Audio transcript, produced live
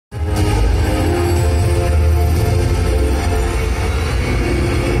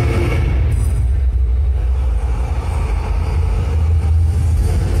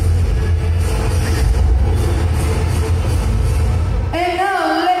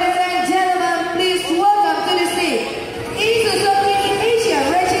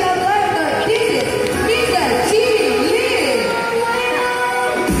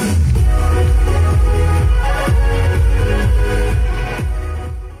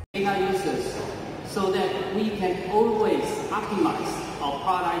can always optimize our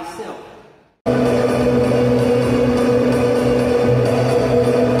product itself.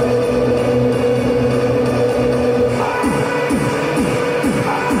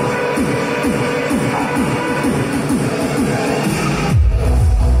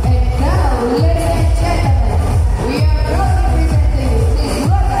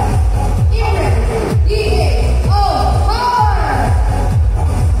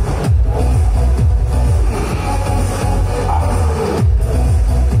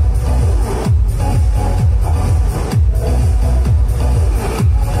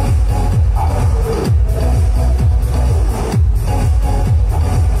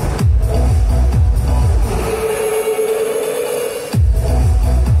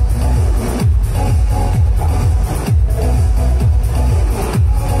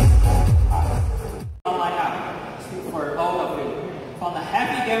 From the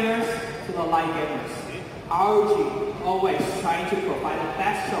heavy gamers to the light gamers, ROG always trying to provide the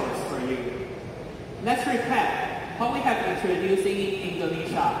best choice for you. Let's recap what we have introduced in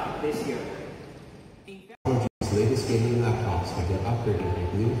Indonesia this year. ROG's latest gaming laptops have been upgraded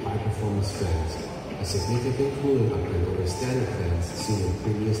with new high-performance fans, a significant cooling upgrade over standard fans seen in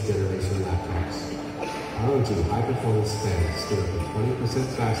previous generation laptops. ROG high-performance fans stood up to 20%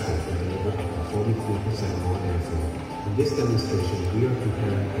 faster and deliver up to 43% more airflow. In this demonstration, we are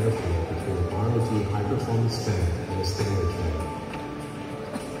comparing airflow between an ROG high-performance fan and a standard fan.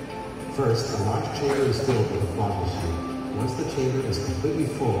 First, a large chamber is filled with a fog machine. Once the chamber is completely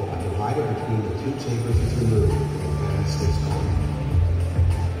full, a divider between the two chambers is removed and the fan is switched on.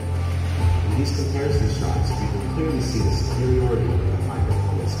 In these comparison shots, you can clearly see the superiority of the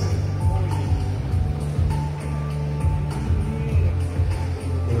high-performance fan.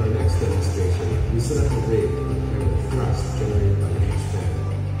 In our next demonstration, we set up a rig to compare the thrust generated by each fan.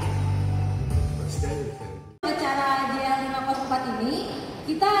 For standard fan, Acara GL504 ini,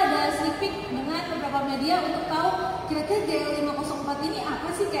 kita ada sneak peek dengan beberapa media untuk tahu kira-kira GL504 ini apa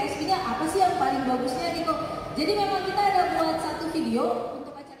sih KSP-nya, apa sih yang paling bagusnya nih kok. Jadi memang kita ada buat satu video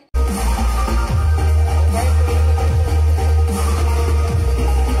untuk acara ini.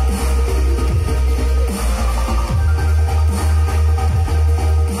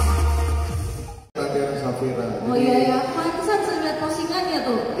 Oh iya, pantesan saya lihat postingannya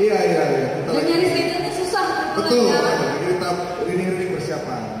tuh. Iya. Dan nyari schedule-nya susah. Betul. Kita ini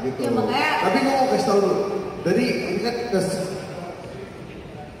persiapan gitu. Ya, makanya. Tapi gue mau kasih tau dulu. Jadi ini kan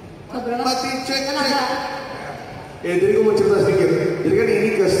mati cek. Ya jadi gue mau cerita sedikit. Jadi kan ini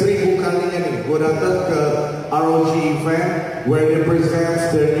ke 1000 kalinya nih. Gue datang ke ROG event where they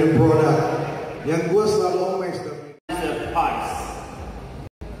present their new product. Yang gue selalu amazed. Price.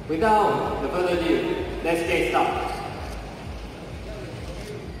 Without the further ado, let's get started.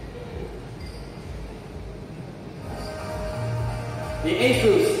 The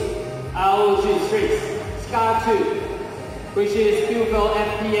ASUS ROG GL504, which is Dual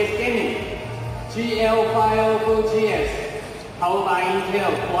FPS Gaming GL504GS, powered by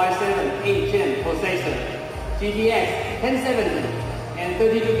Intel Core i7 8th-gen processor, GTX 1070, and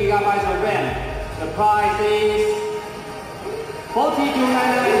 32GB of RAM. The price is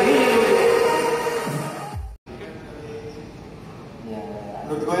 4299 million rupiah.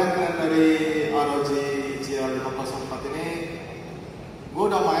 Menurut gue yang keren dari ROG GL504 ini, gue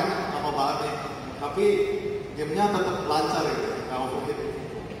udah main lama banget nih, tapi gamenya tetap lancar gitu, nggak overheat.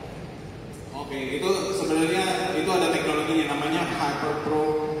 Oke, itu sebenarnya itu ada teknologi yang namanya Hyper Pro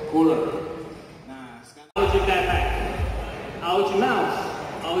Cooler. Nah, sekarang ROG backpack, ROG mouse,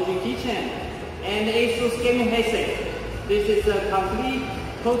 ROG keychain, and ASUS gaming headset. This is a complete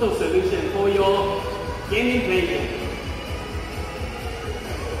total solution for your gaming pleasure.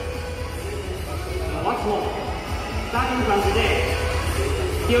 What's more, starting from today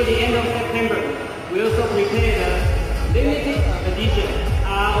till the end of September, we also prepare the limited edition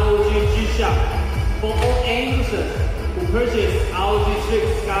ROG G-Shock for all end users who purchase ROG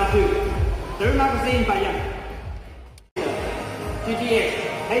GL504. Third magazine by GTX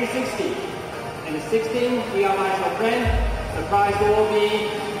 1060 and 16GB of RAM. The price will be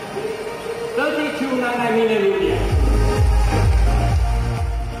 3299 million rupiah.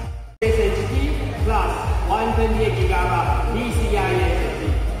 SSD plus 128GB PCIe SSD.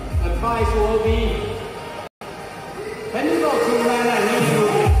 The price will be 299 million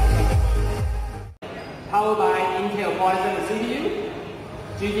rupiah. Powered by Intel Core i7 CPU,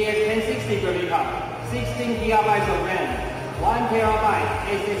 GTX 1060 graphics card, 16GB of RAM, 1TB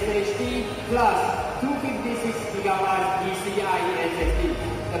SSD plus 256GB PCIe SSD.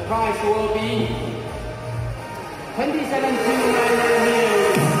 The price will be 27,299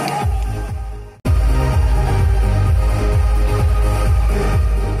 million.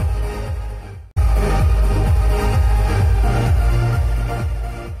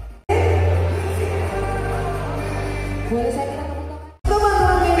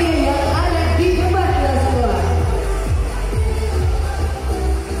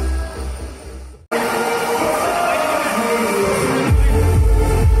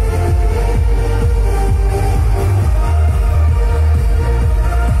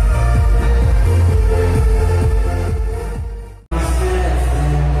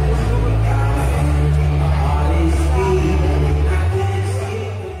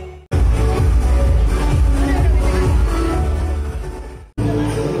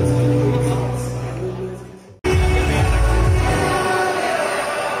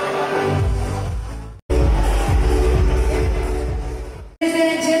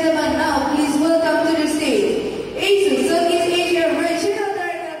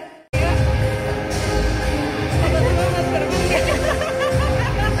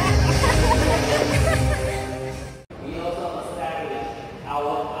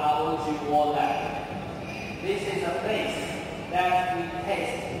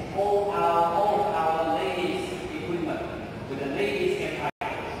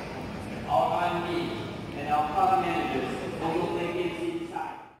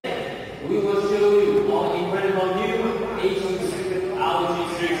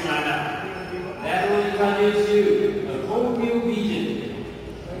 next lineup. That will introduce you a whole new vision.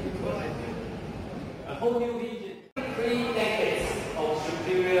 A whole new vision. 3 decades of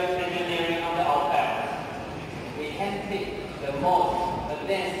superior engineering on the outback. We handpick the most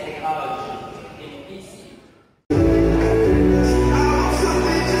advanced technology